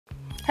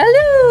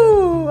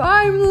Hello,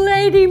 I'm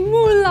Lady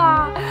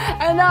Moolah,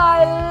 and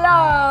I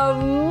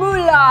love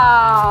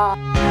moolah.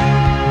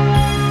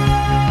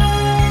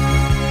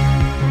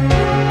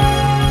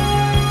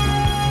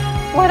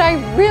 What I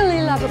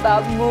really love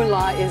about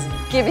moolah is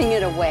giving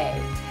it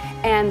away.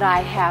 And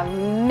I have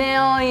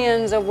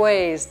millions of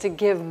ways to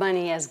give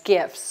money as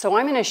gifts. So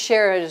I'm going to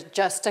share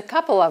just a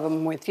couple of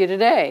them with you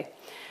today.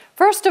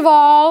 First of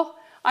all,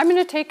 I'm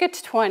going to take it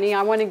to 20.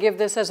 I want to give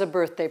this as a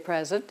birthday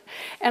present.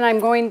 And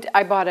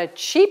I bought a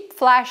cheap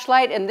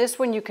flashlight, and this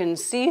one you can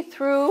see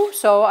through.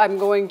 So I'm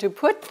going to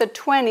put the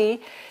 20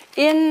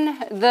 in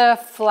the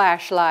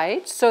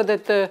flashlight so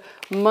that the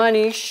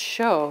money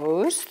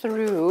shows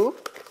through.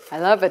 I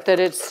love it that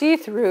it's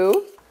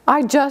see-through.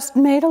 I just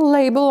made a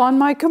label on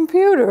my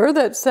computer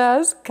that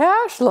says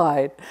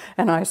Cashlight,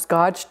 and I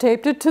scotch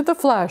taped it to the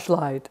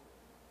flashlight.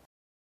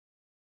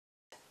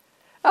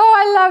 Oh,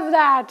 I love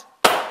that!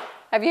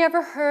 Have you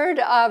ever heard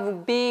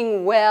of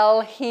being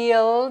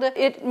well-heeled?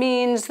 It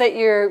means that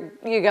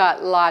you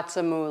got lots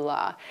of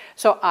moolah.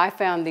 So I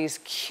found these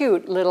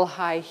cute little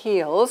high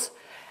heels,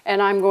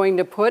 and I'm going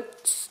to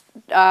put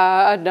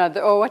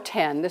a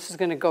 10. This is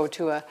going to go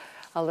to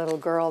a little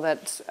girl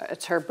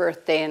it's her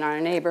birthday in our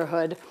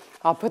neighborhood.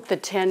 I'll put the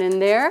 10 in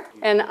there,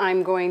 and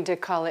I'm going to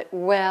call it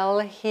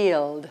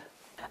well-heeled.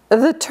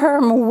 The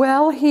term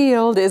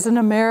well-heeled is an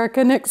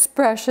American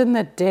expression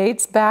that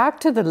dates back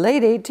to the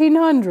late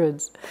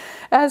 1800s.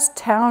 As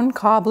town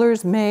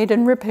cobblers made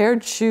and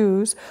repaired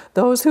shoes,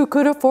 those who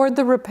could afford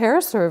the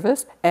repair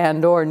service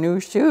and/or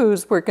new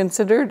shoes were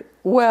considered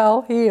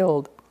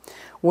well-heeled.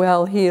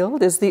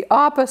 Well-heeled is the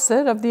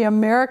opposite of the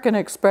American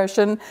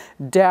expression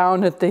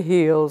down at the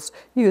heels,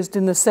 used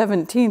in the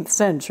 17th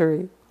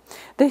century.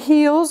 The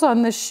heels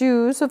on the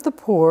shoes of the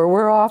poor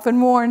were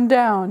often worn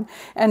down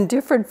and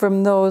differed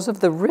from those of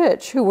the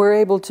rich who were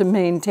able to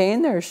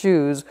maintain their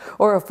shoes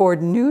or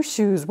afford new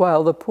shoes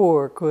while the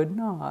poor could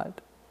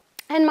not.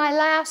 And my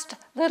last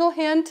little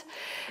hint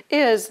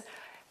is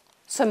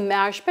some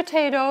mashed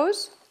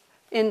potatoes,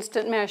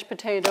 instant mashed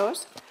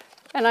potatoes.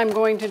 And I'm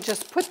going to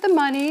just put the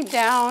money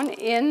down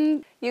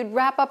you'd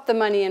wrap up the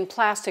money in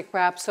plastic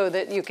wrap so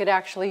that you could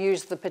actually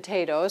use the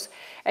potatoes.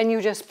 And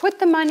you just put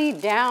the money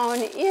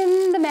down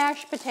in the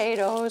mashed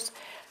potatoes.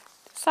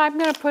 So I'm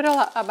going to put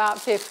about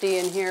 50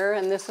 in here,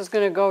 and this is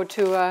going to go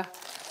to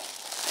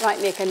might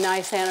make a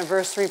nice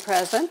anniversary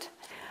present.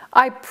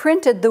 I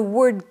printed the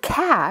word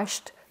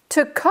cashed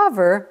to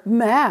cover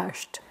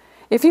mashed.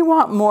 If you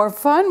want more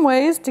fun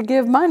ways to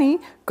give money,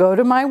 go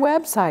to my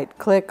website,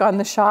 click on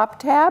the Shop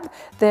tab,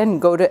 then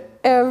go to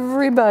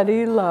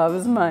Everybody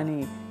Loves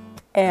Money,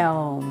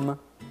 ELM.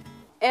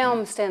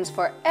 ELM stands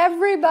for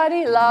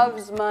Everybody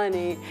Loves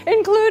Money,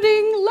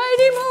 including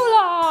Lady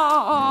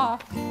Moolah.